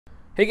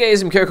Hey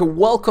guys, I'm Koko.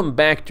 Welcome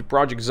back to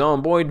Project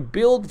Zomboid,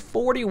 build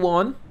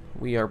 41.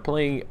 We are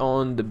playing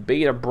on the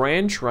beta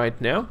branch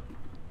right now.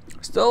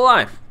 Still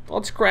alive,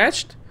 not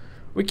scratched.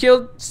 We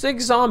killed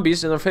 6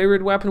 zombies and our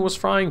favorite weapon was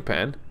frying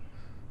pan.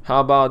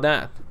 How about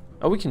that?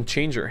 Oh, we can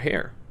change our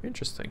hair.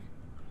 Interesting.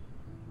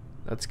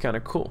 That's kind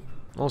of cool.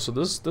 Also,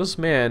 this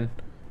man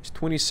is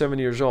 27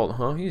 years old,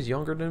 huh? He's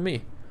younger than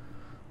me.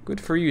 Good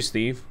for you,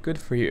 Steve. Good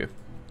for you.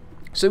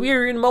 So we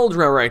are in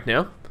Muldraugh right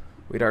now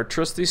with our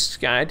trusty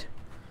guide.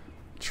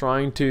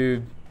 Trying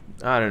to,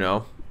 I don't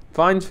know,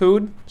 find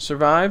food,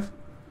 survive,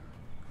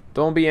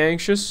 don't be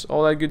anxious,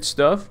 all that good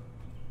stuff.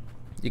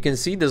 You can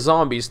see the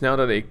zombies now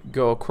that they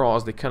go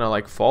across, they kind of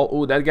like fall.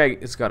 Oh, that guy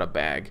has got a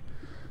bag.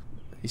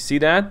 You see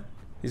that?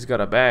 He's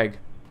got a bag.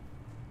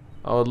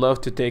 I would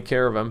love to take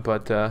care of him,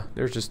 but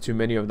there's just too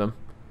many of them.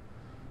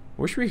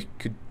 Wish we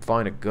could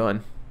find a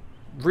gun.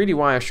 Really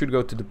why I should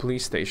go to the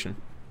police station.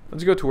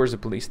 Let's go towards the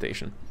police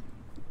station.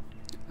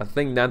 I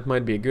think that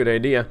might be a good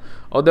idea.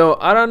 Although,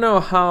 I don't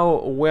know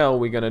how well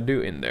we're gonna do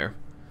in there.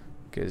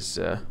 Because,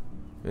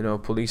 you know,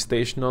 police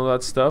station, all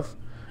that stuff.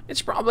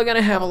 It's probably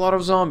gonna have a lot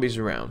of zombies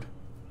around.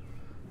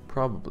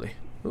 Probably.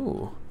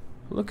 Ooh,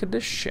 look at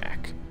this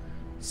shack.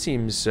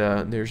 Seems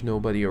there's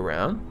nobody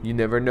around. You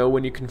never know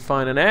when you can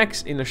find an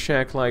axe in a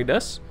shack like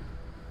this.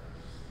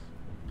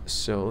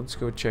 So, let's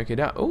go check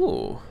it out.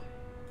 Ooh.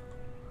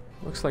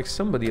 Looks like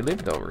somebody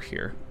lived over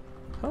here.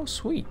 How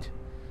sweet.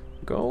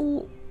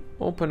 Go...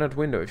 open that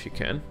window if you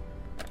can.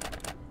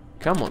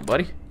 Come on,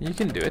 buddy. You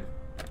can do it.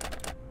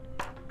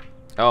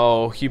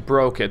 Oh, he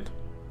broke it.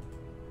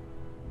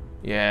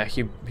 Yeah,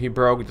 he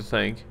broke the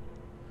thing.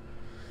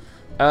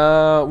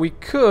 We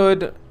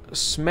could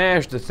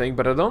smash the thing,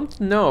 but I don't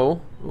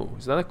know. Oh,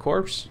 is that a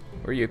corpse?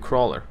 Or are you a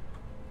crawler?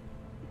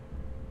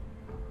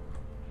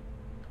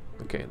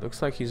 Okay,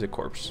 looks like he's a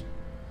corpse.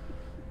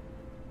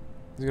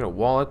 He's got a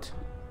wallet,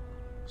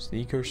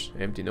 sneakers,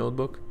 empty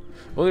notebook.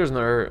 Oh, there's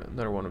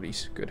another one of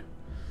these. Good.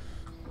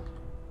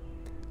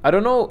 I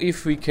don't know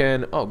if we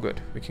can... oh, good.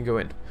 We can go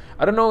in.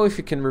 I don't know if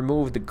we can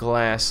remove the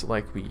glass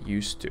like we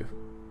used to.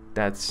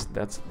 That's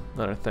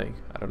not a thing.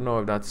 I don't know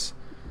if that's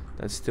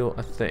still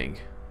a thing.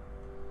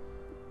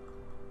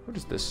 What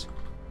is this?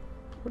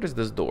 What is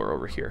this door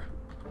over here?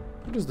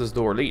 What does this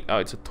door lead? Oh,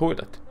 it's a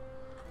toilet.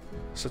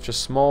 Such a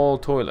small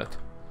toilet.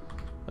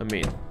 I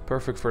mean,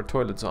 perfect for a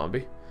toilet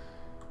zombie.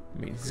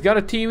 I mean, he's got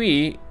a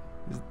TV.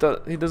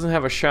 He doesn't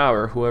have a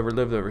shower, whoever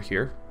lived over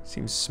here.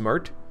 Seems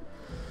smart.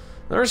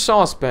 Another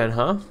saucepan,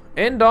 huh?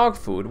 And dog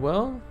food.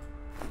 Well,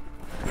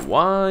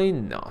 why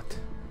not?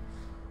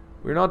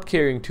 We're not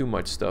carrying too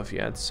much stuff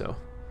yet, so...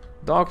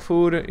 dog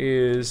food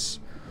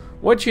is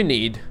what you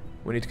need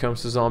when it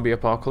comes to zombie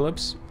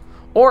apocalypse.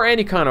 Or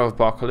any kind of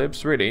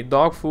apocalypse, really.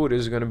 Dog food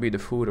is going to be the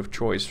food of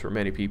choice for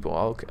many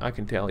people, I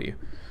can tell you.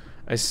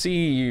 I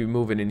see you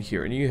moving in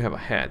here, and you have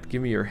a hat.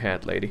 Give me your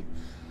hat, lady.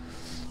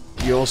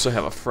 You also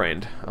have a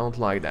friend. I don't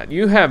like that.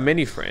 You have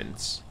many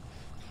friends.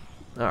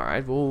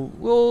 Alright,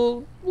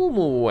 we'll move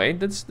away.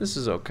 This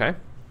is okay.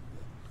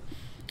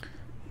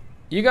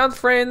 You got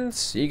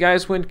friends? You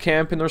guys went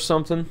camping or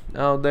something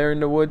out there in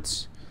the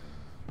woods?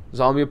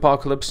 Zombie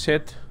apocalypse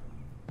hit?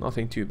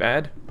 Nothing too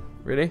bad,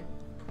 really?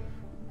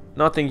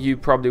 Nothing you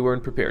probably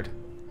weren't prepared.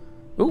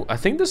 Ooh, I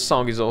think this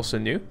song is also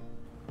new.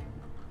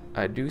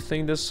 I do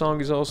think this song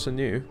is also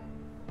new.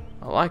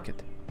 I like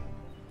it.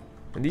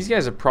 And these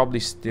guys are probably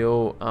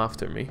still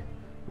after me,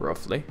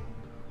 roughly.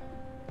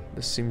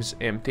 This seems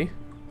empty.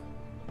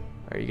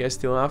 Are you guys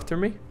still after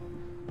me?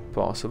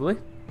 Possibly.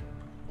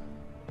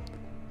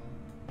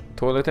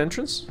 Toilet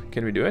entrance?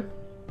 Can we do it?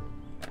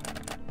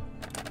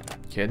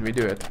 Can we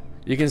do it?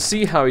 You can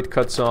see how it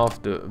cuts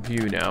off the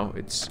view now.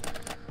 It's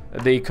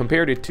they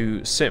compared it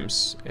to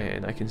Sims,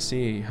 and I can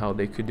see how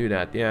they could do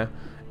that. Yeah,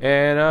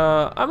 and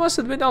I must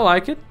admit I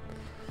like it.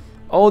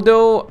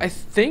 Although I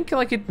think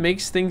like it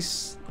makes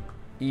things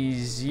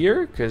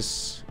easier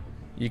because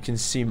you can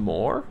see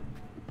more.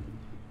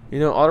 You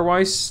know,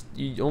 otherwise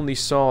you only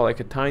saw like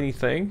a tiny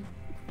thing.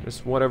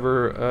 Just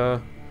whatever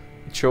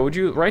it showed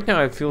you. Right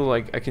now I feel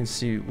like I can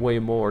see way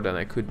more than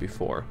I could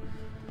before.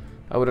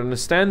 I would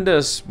understand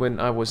this when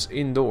I was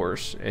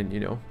indoors and, you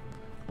know,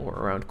 or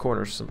around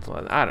corners or something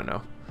like that. I don't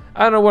know.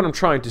 I don't know what I'm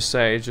trying to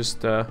say. It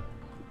just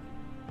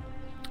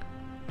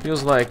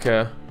feels like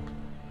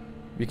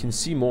we can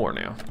see more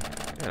now.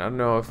 And I don't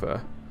know if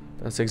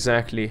that's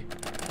exactly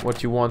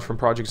what you want from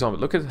Project Zombie.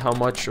 Look at how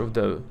much of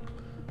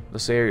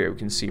this area we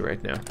can see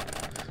right now.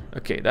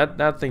 Okay,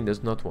 that thing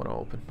does not want to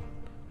open.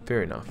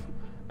 Fair enough.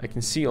 I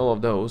can see all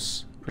of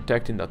those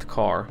protecting that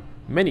car.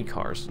 Many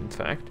cars, in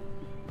fact.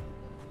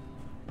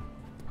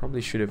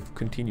 Probably should have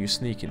continued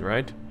sneaking,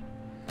 right?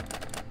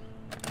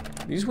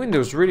 These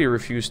windows really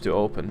refuse to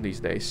open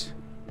these days.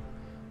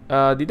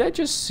 Did I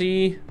just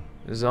see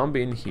a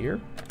zombie in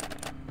here?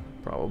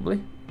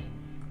 Probably.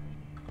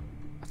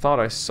 I thought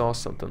I saw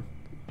something.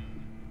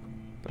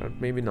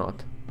 But maybe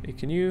not. Hey,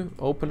 can you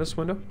open this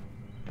window?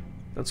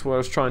 That's what I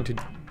was trying to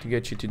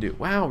get you to do.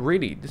 Wow,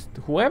 really?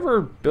 Whoever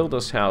built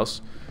this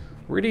house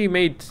really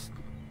made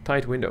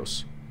tight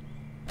windows.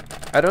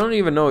 I don't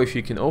even know if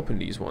you can open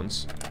these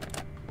ones.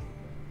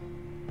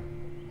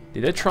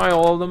 Did I try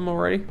all of them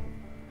already?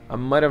 I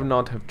might have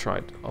not have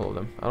tried all of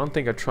them. I don't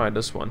think I tried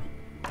this one.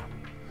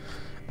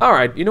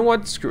 Alright, you know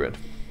what? Screw it.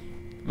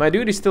 My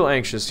dude is still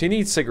anxious. He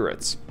needs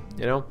cigarettes.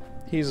 You know?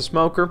 He's a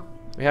smoker.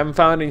 We haven't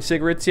found any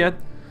cigarettes yet.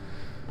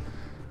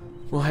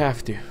 We'll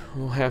have to.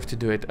 We'll have to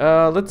do it.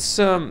 Let's,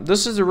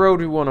 this is the road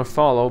we want to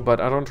follow,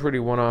 but I don't really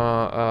want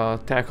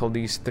to tackle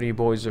these three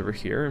boys over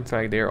here. In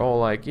fact, they're all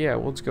like, yeah,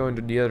 let's go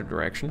into the other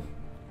direction.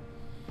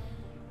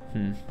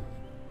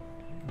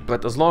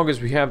 But as long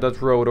as we have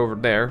that road over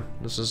there,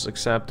 this is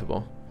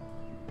acceptable.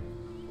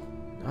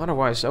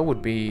 Otherwise, I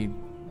would be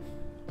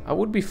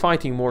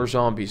fighting more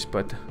zombies,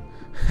 but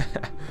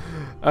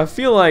I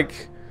feel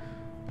like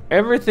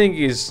everything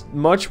is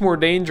much more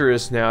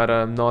dangerous now that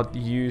I'm not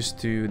used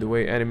to the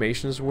way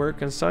animations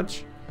work and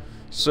such.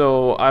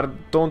 So I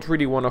don't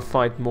really want to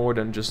fight more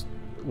than just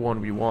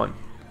 1v1.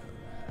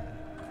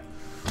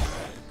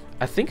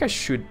 I think I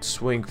should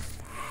swing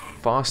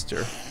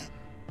faster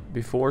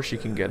before she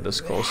can get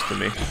this close to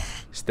me.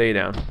 Stay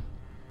down.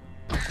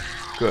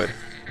 Good.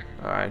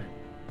 Alright.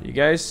 You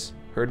guys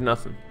heard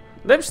nothing.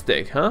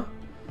 Lipstick, huh?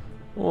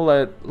 We'll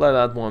let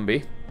that one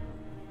be.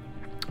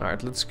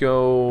 Alright, let's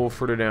go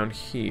further down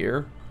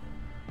here.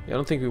 Yeah, I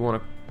don't think we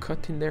want to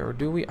cut in there, or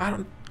do we? I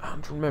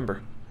don't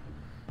remember.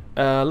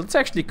 Let's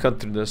actually cut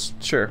through this.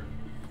 Sure.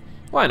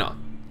 Why not?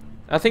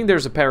 I think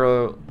there's a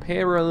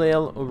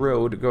parallel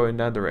road going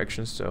that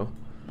direction, so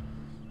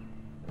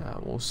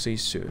we'll see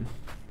soon.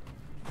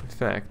 In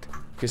fact,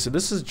 okay, so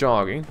this is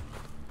jogging.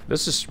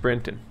 This is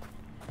sprinting.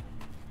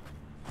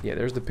 Yeah,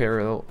 there's the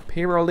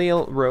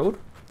parallel road.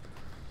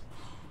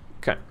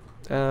 Okay.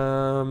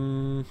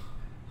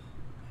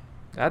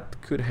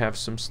 That could have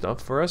some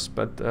stuff for us,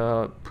 but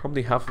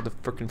probably half of the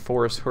freaking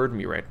forest heard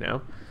me right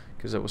now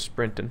because I was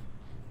sprinting.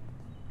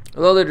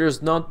 Although there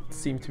does not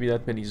seem to be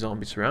that many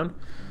zombies around.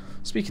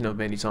 Speaking of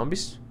many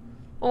zombies,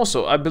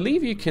 also I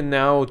believe you can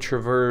now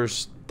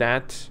traverse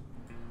that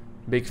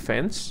big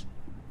fence,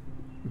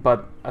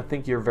 but I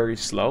think you're very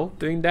slow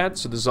doing that,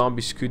 so the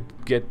zombies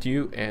could get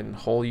you and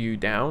haul you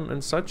down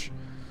and such.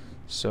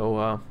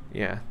 So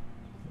yeah,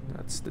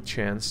 that's the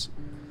chance.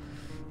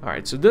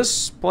 Alright, so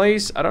this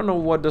place, I don't know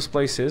what this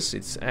place is.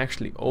 It's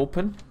actually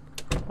open.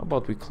 How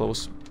about we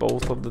close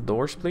both of the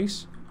doors,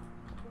 please?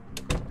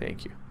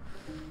 Thank you.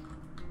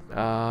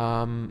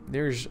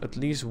 There's at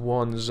least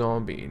one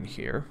zombie in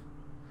here.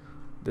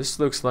 This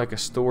looks like a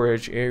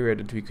storage area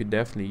that we could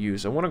definitely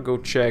use. I want to go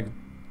check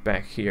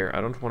back here.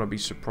 I don't want to be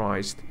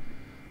surprised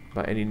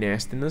by any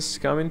nastiness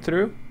coming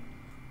through.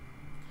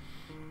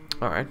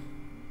 Alright.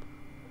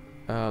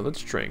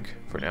 Let's drink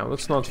for now.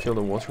 Let's not fill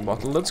the water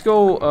bottle. Let's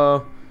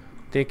go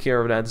take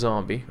care of that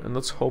zombie, and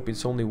let's hope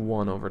it's only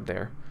one over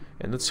there,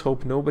 and let's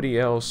hope nobody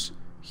else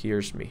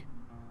hears me.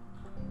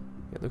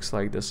 It looks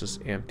like this is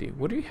empty.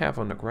 What do you have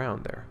on the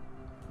ground there?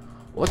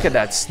 Look at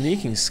that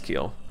sneaking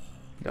skill.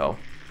 No.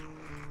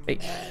 Hey,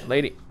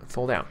 lady,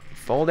 fall down.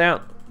 Fall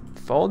down.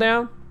 Fall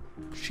down.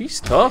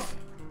 She's tough.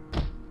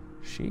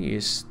 She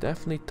is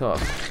definitely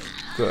tough.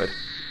 Good.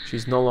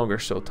 She's no longer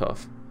so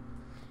tough.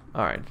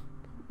 Alright.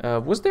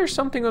 Was there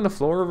something on the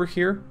floor over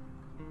here?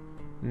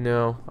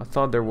 No, I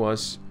thought there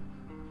was.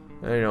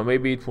 I don't know,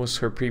 maybe it was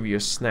her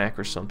previous snack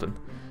or something.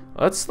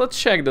 Let's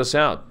check this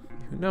out.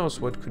 Who knows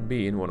what could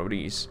be in one of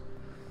these.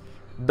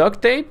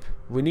 Duct tape?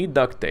 We need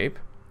duct tape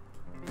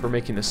for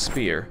making a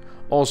spear.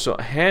 Also,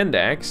 a hand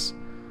axe.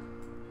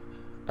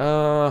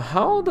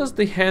 How does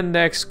the hand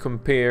axe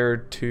compare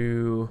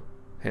to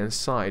hand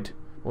side?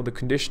 Well, the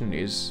condition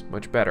is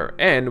much better.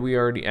 And we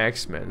are the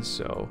axemen,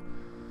 so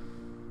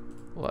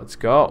let's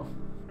go.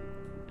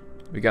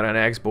 We got an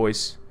axe,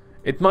 boys.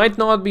 It might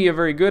not be a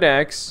very good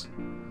axe,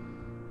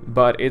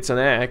 but it's an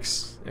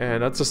axe,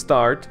 and that's a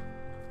start.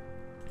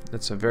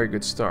 That's a very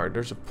good start.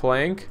 There's a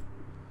plank.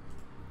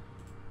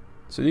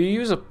 So do you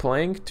use a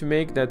plank to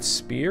make that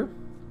spear?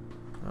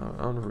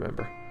 I don't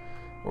remember.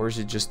 Or is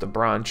it just a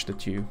branch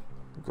that you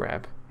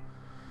grab?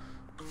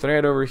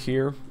 Thread over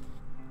here.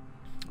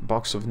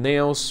 Box of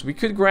nails. We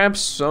could grab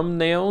some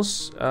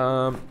nails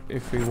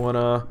if we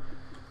wanna.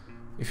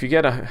 If you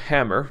get a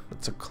hammer,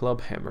 that's a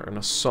club hammer, and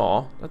a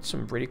saw, that's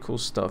some pretty cool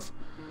stuff.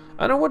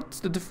 I don't know what's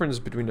the difference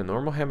between a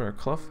normal hammer and a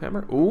club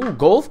hammer. Ooh,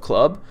 golf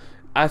club.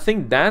 I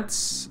think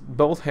that's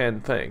both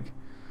hand thing.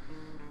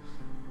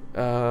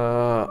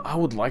 I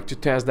would like to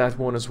test that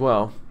one as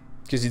well,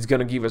 because it's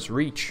gonna give us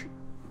reach.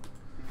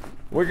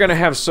 We're gonna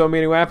have so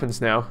many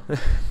weapons now.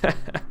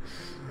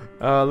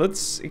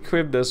 Let's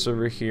equip this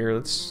over here.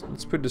 Let's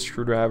put the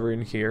screwdriver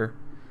in here.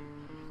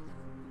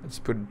 Let's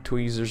put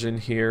tweezers in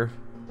here.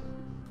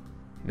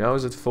 Now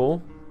is it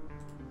full?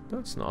 No,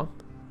 it's not.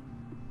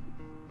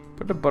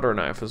 Put the butter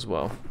knife as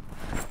well.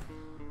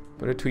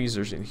 Put the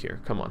tweezers in here.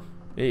 Come on.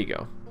 There you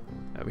go.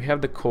 We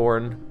have the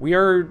corn. We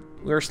are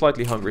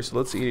slightly hungry, so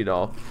let's eat it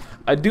all.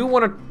 I do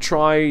want to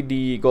try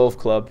the golf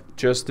club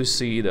just to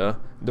see the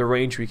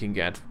range we can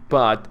get,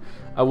 but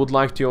I would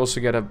like to also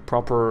get a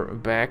proper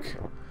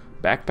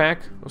backpack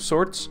of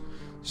sorts,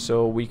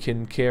 so we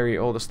can carry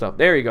all the stuff.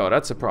 There you go.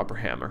 That's a proper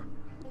hammer.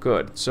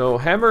 Good. So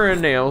hammer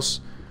and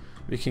nails.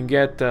 We can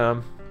get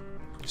some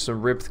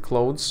ripped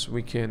clothes.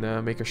 We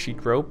can make a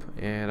sheet rope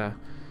and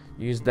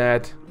use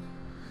that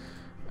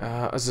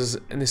as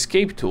an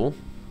escape tool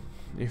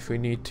if we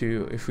need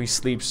to. If we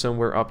sleep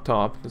somewhere up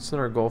top. That's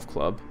another golf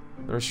club.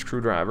 Another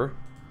screwdriver.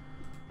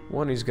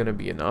 One is gonna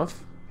be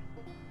enough.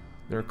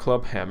 Another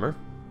club hammer.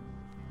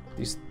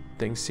 These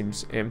things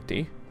seems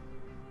empty,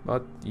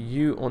 but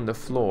you on the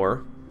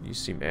floor, you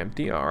seem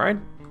empty. All right.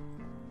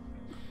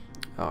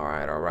 All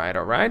right. All right.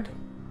 All right.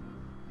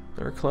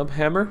 Another club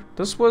hammer.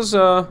 This was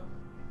a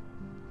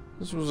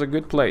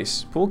good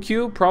place. Pull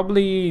cue,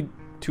 probably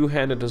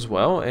two-handed as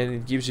well, and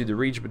it gives you the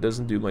reach but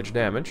doesn't do much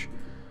damage.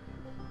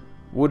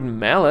 Wooden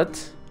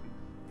mallet.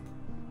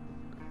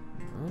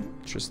 Oh,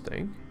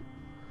 interesting.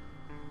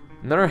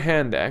 Another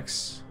hand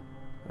axe.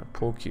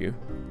 Pull cue.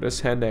 This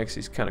hand axe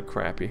is kind of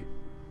crappy.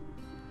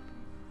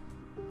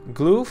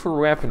 Glue for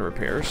weapon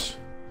repairs.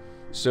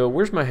 So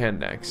where's my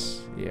hand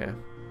axe? Yeah,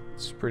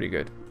 it's pretty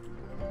good.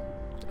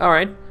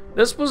 Alright,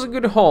 this was a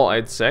good haul,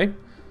 I'd say.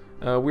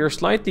 We are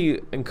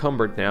slightly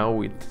encumbered now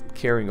with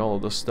carrying all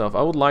of this stuff.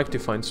 I would like to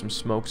find some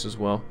smokes as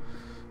well.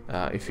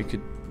 If you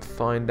could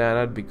find that,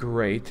 that'd be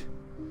great.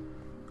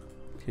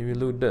 Can we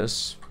loot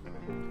this?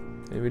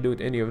 Can we loot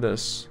any of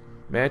this?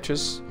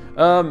 Matches?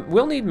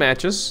 We'll need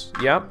matches.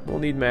 Yeah, we'll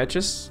need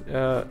matches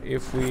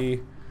if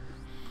we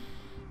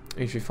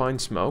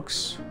find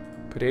smokes.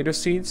 Potato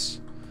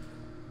seeds.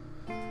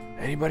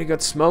 Anybody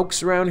got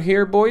smokes around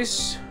here,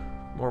 boys?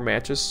 More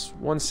matches.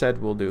 One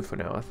set will do for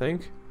now, I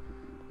think.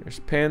 There's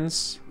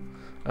pens.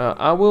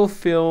 I will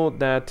fill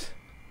that.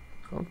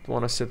 I don't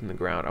want to sit in the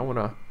ground. I want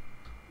to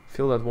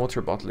fill that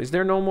water bottle. Is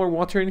there no more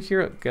water in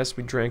here? I guess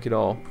we drank it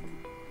all.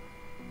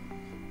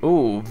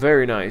 Oh,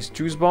 very nice.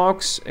 Juice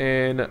box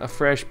and a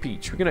fresh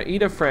peach. We're gonna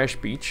eat a fresh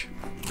peach.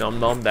 Nom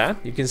nom that.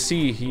 You can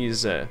see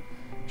he's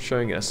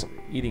showing us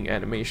eating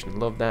animation.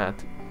 Love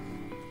that.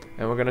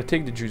 And we're gonna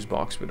take the juice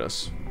box with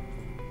us.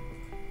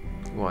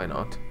 Why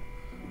not?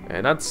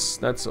 And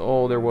that's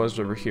all there was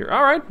over here.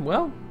 All right,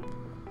 well,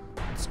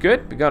 it's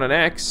good. We got an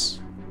axe.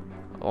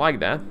 I like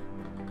that.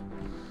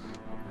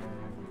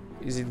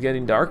 Is it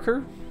getting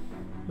darker?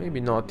 Maybe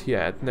not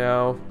yet.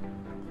 Now,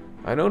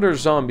 I know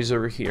there's zombies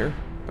over here,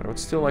 but I would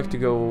still like to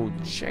go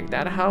check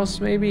that house,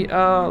 maybe?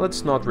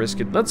 Let's not risk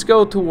it. Let's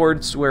go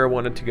towards where I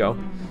wanted to go.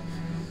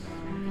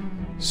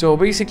 So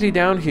basically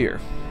down here,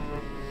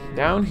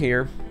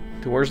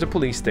 towards the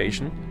police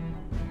station.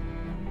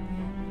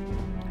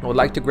 I would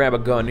like to grab a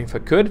gun if I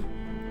could,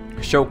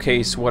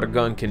 showcase what a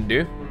gun can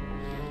do.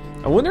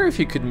 I wonder if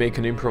you could make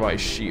an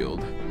improvised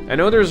shield. I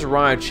know there's a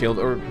riot shield,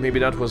 or maybe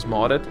that was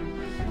modded.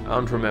 I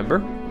don't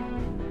remember.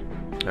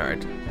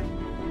 Alright.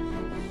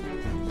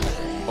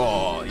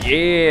 Oh,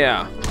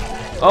 yeah!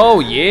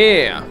 Oh,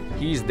 yeah!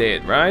 He's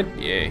dead, right?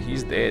 Yeah,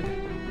 he's dead.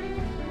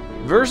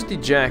 Varsity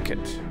jacket.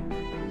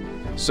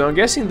 So I'm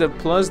guessing the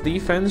plus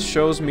defense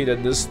shows me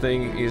that this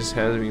thing is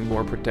having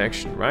more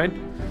protection, right?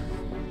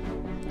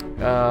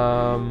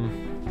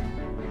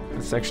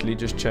 Let's actually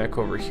just check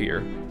over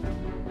here.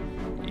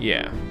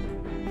 Yeah.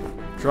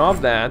 Drop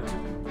that.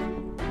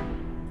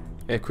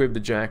 Equip the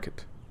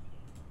jacket.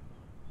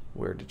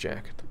 Wear the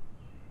jacket.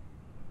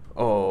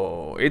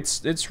 Oh,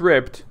 it's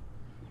ripped,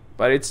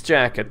 but it's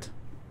jacket.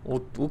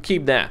 We'll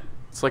keep that.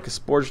 It's like a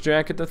sports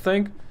jacket, I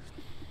think.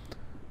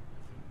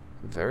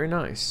 Very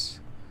nice.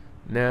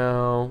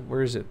 Now,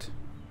 where is it?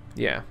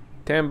 Yeah,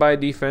 10 by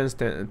defense,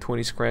 10 and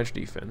 20 scratch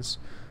defense.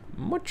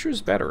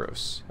 Muchos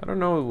betteros. I don't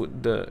know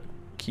what the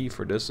key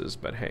for this is,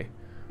 but hey,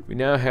 we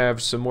now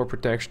have some more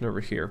protection over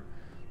here.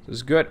 This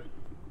is good.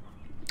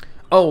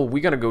 Oh,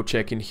 we gotta go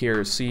check in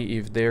here, see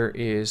if there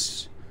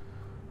is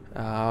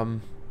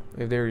some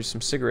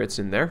cigarettes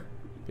in there.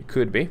 It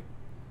could be,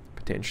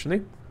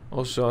 potentially.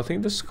 Also, I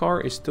think this car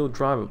is still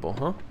drivable,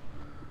 huh?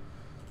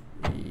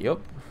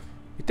 Yup.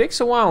 It takes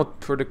a while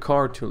for the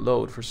car to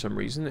load for some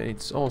reason, and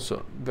it's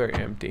also very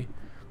empty,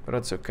 but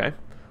that's okay.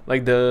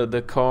 Like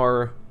the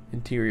car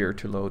interior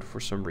to load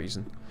for some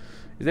reason.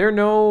 Is there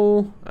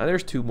no?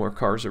 There's two more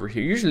cars over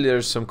here. Usually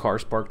there's some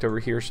cars parked over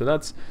here, so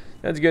that's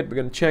good. We're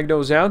gonna check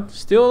those out.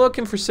 Still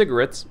looking for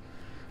cigarettes,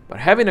 but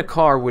having a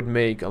car would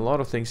make a lot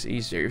of things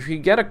easier. If we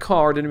get a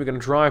car, then we're gonna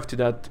drive to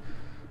that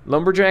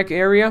lumberjack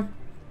area,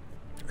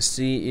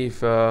 see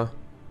if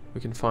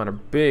we can find a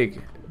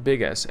big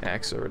ass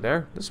axe over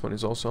there. This one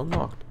is also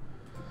unlocked.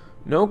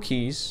 No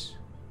keys.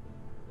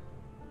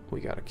 We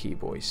got a key,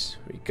 boys.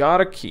 We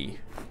got a key.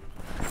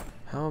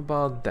 How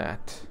about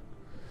that?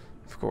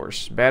 Of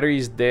course, battery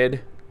is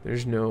dead.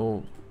 There's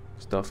no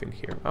stuff in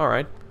here.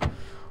 Alright.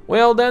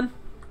 Well then.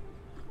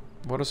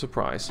 What a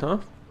surprise, huh?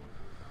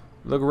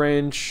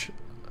 Lagrange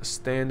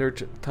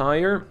standard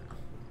tire.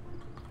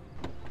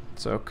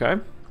 It's okay.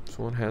 This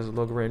one has a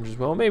Lagrange as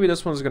well. Maybe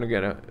this one's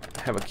gonna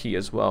have a key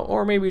as well.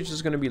 Or maybe it's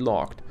just gonna be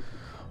locked.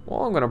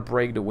 Well, I'm gonna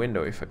break the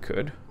window if I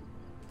could.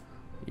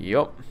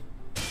 Yup.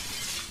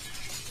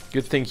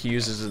 Good thing he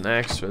uses an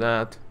axe for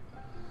that.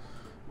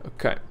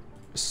 Okay.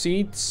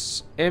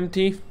 Seats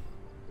empty.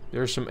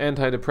 There's some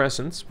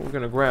antidepressants. We're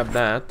gonna grab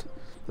that.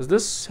 Does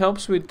this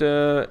helps with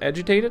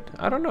agitated?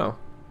 I don't know.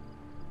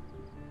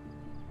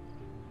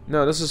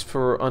 No, this is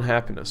for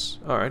unhappiness.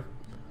 Alright.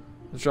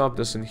 Let's drop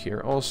this in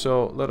here.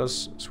 Also, let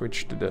us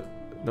switch to the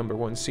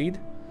 #1 seed.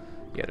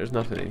 Yeah, there's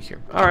nothing in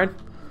here. Alright.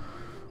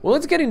 Well,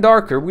 it's getting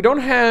darker. We don't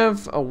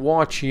have a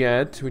watch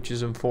yet, which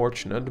is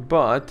unfortunate,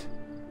 but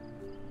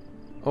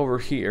over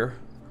here,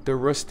 the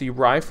rusty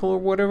rifle or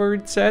whatever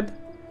it said,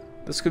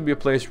 this could be a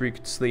place where you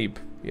could sleep.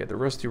 Yeah, the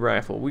rusty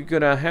rifle. We're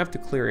gonna have to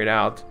clear it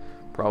out,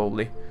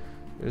 probably.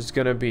 There's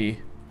gonna be,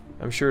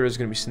 I'm sure there's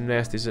gonna be some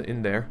nasties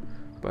in there,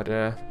 but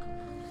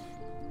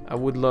I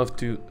would love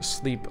to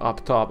sleep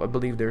up top. I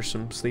believe there's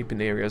some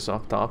sleeping areas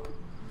up top.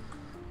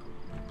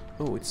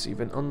 Oh, it's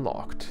even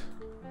unlocked.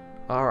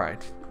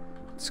 Alright.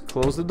 Let's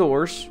close the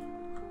doors.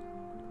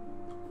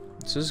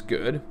 This is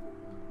good.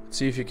 Let's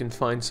see if you can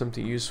find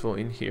something useful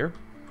in here.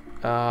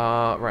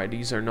 Right,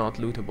 these are not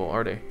lootable,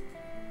 are they?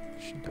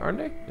 Aren't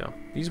they? No.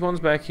 These ones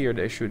back here,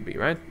 they should be,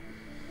 right?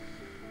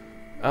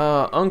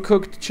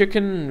 Uncooked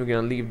chicken, we're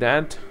gonna leave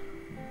that.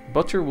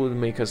 Butter will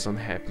make us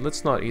unhappy.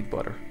 Let's not eat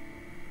butter.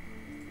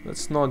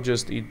 Let's not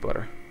just eat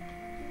butter.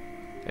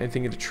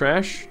 Anything in the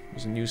trash?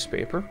 There's a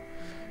newspaper.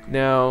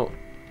 Now,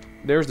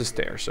 there's the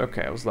stairs.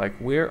 Okay, I was like,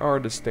 where are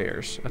the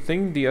stairs? I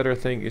think the other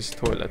thing is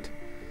toilet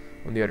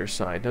on the other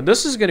side. Now,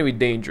 this is gonna be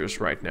dangerous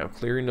right now,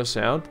 clearing this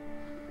out.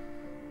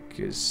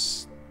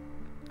 Because,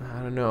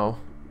 I don't know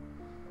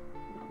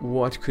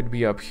what could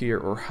be up here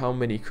or how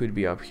many could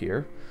be up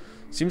here.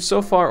 Seems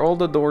so far all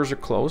the doors are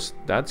closed.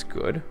 That's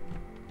good.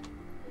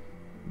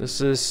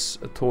 This is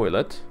a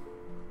toilet.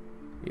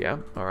 Yeah,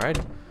 alright.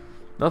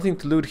 Nothing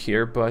to loot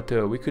here, but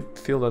we could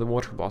fill that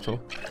water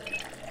bottle.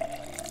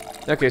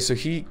 Okay, so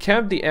he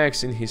kept the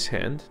axe in his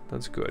hand.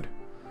 That's good.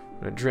 I'm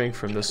gonna drink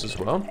from this as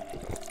well.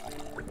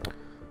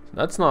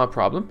 That's not a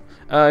problem.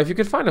 If you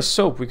could find a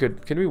soap, we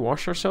could... Can we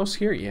wash ourselves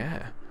here?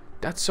 Yeah.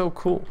 That's so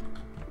cool.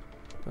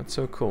 That's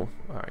so cool.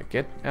 Alright,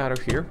 get out of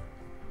here.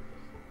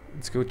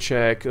 Let's go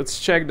check. Let's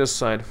check this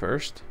side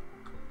first.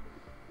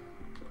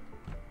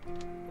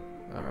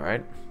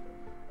 Alright.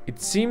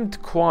 It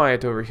seemed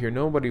quiet over here.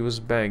 Nobody was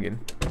banging.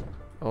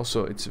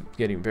 Also, it's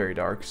getting very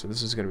dark, so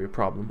this is going to be a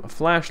problem. A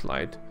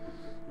flashlight.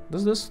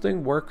 Does this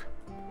thing work?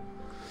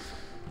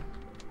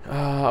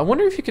 I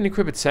wonder if you can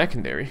equip it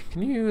secondary.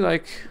 Can you,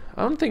 like...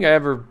 I don't think I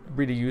ever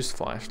really used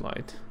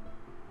flashlight.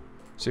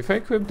 So if I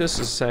equip this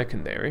as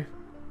secondary...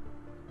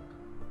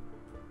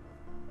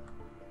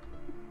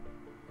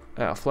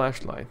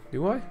 flashlight.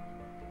 Do I?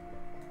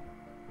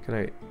 Can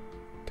I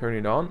turn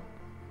it on?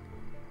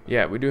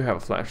 Yeah, we do have a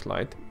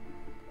flashlight.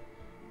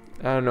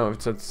 I don't know if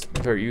that's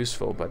very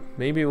useful, but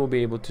maybe we'll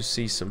be able to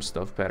see some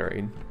stuff better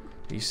in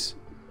these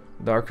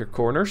darker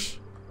corners.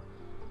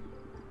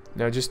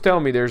 Now just tell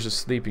me there's a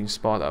sleeping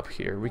spot up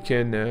here. We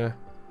can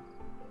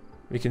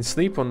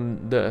sleep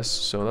on this,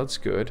 so that's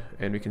good,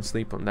 and we can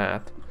sleep on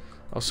that.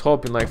 I was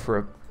hoping like for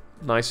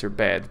a nicer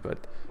bed, but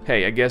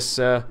hey, I guess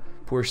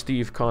poor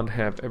Steve can't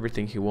have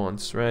everything he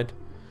wants, right?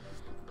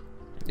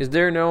 Is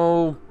there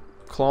no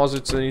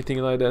closets or anything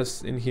like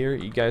this in here?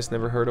 You guys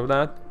never heard of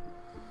that?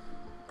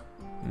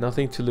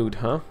 Nothing to loot,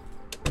 huh?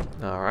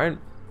 Alright.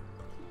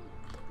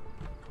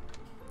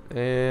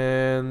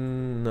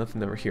 And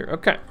nothing over here.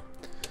 Okay.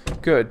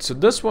 Good. So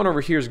this one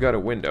over here's got a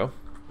window.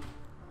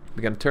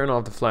 We're gonna turn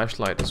off the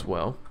flashlight as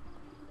well.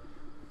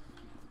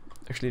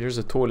 Actually, there's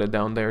a toilet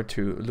down there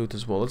to loot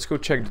as well. Let's go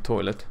check the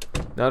toilet.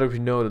 Now that we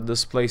know that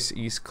this place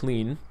is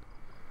clean,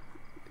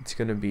 it's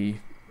gonna be...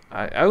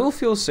 I will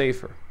feel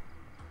safer.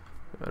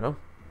 You know?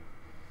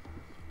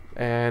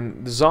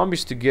 And the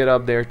zombies, to get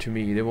up there to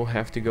me, they will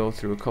have to go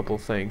through a couple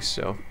things,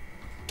 so...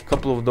 a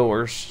couple of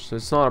doors, so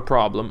it's not a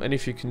problem. And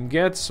if you can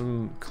get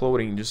some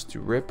clothing just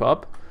to rip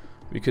up,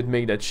 we could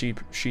make that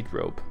sheet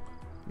rope.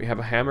 We have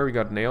a hammer, we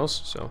got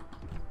nails, so...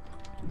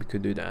 we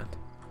could do that.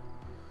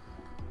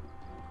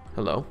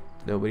 Hello?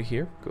 Nobody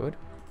here? Good.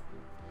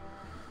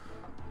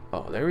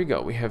 Oh, there we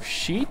go. We have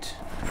sheet.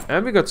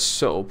 And we got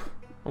soap.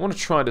 I want to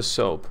try the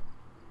soap.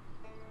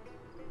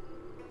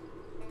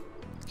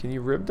 Can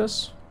you rip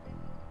this?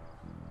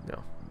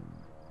 No.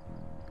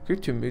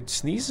 Good to me.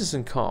 Sneezes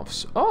and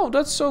coughs. Oh,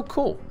 that's so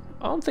cool.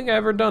 I don't think I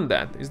ever done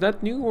that. Is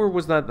that new or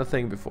was that a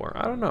thing before?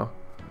 I don't know.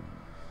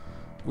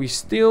 We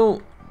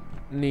still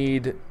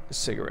need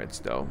cigarettes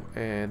though.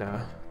 And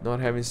not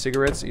having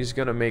cigarettes is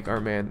gonna make our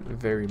man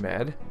very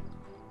mad.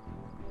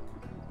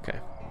 Okay.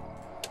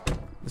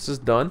 This is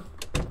done.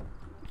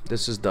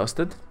 This is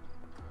dusted.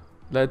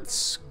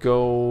 Let's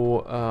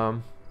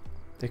go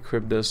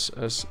equip this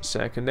as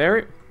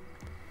secondary.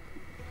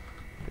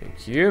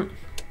 Thank you.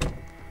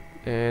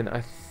 And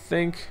I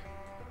think...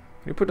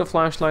 can you put the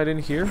flashlight in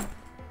here?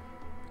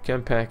 We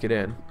can pack it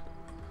in.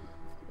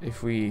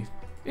 If we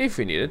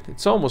need it.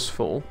 It's almost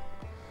full.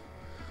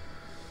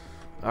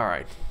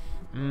 Alright.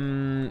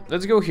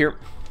 Let's go here.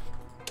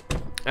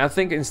 I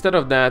think instead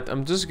of that,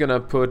 I'm just gonna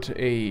put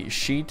a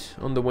sheet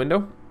on the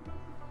window.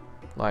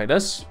 Like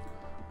this.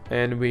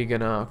 And we're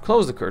gonna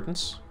close the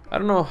curtains. I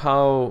don't know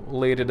how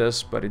late it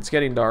is, but it's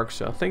getting dark,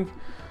 so I think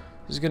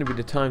this is gonna be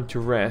the time to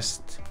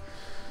rest.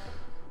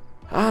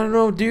 I don't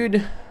know,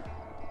 dude.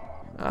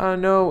 I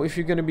don't know if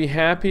you're gonna be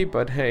happy,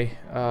 but hey,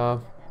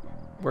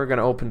 we're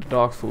gonna open the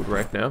dog food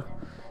right now.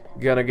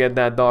 Gonna get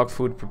that dog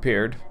food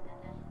prepared.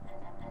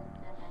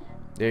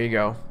 There you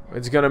go.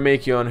 It's gonna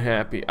make you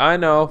unhappy. I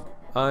know.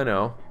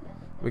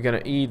 We're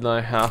gonna eat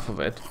like half of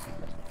it.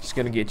 Just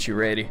gonna get you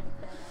ready.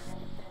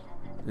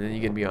 And then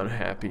you're gonna be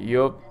unhappy.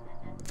 Yup.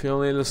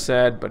 Feeling a little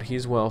sad, but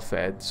he's well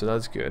fed, so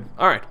that's good.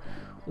 Alright.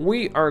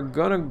 We are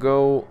gonna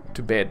go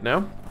to bed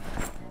now.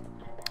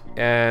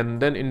 And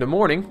then in the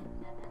morning,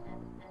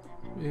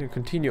 we're gonna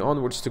continue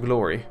onwards to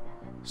glory.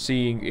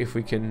 Seeing if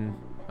we can,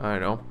 I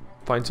don't know,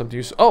 find something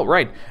useful. Oh,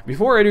 right.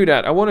 Before I do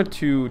that, I wanted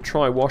to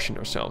try washing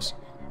ourselves.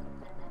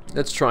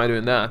 Let's try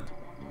doing that.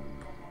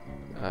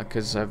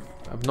 Because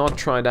I've not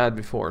tried that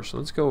before. So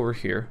let's go over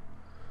here.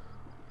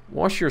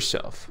 Wash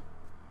yourself.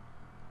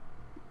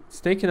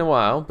 It's taking a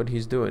while, but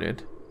he's doing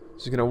it.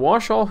 So he's gonna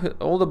wash all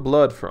the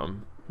blood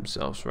from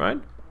himself, right?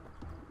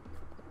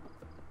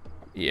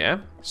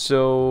 Yeah.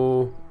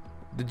 So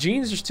the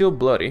jeans are still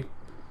bloody.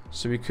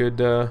 So we could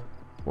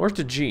wash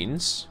the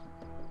jeans.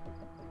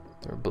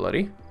 They're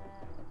bloody.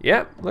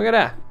 Yeah, look at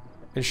that.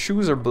 And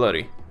shoes are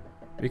bloody.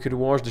 We could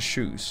wash the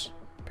shoes.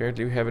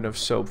 Apparently we have enough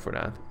soap for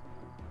that.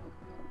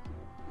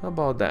 How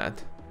about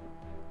that?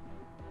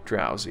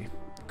 Drowsy.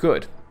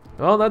 Good.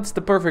 Well, that's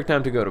the perfect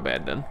time to go to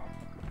bed then.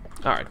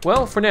 Alright,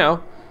 well, for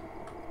now...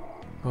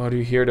 Oh, do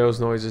you hear those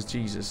noises?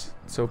 Jesus.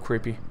 It's so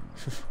creepy.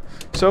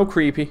 So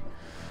creepy.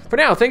 For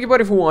now, thank you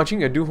buddy for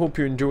watching. I do hope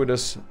you enjoyed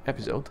this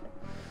episode.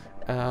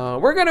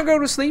 We're gonna go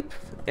to sleep.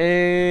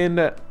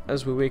 And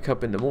as we wake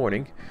up in the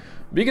morning,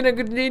 we're gonna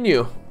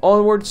continue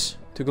onwards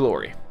to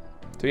glory.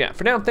 So yeah,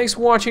 for now, thanks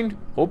for watching.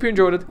 Hope you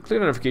enjoyed it. Click the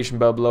notification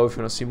bell below if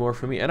you want to see more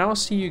from me. And I'll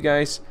see you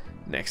guys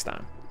next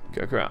time.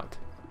 Koko out.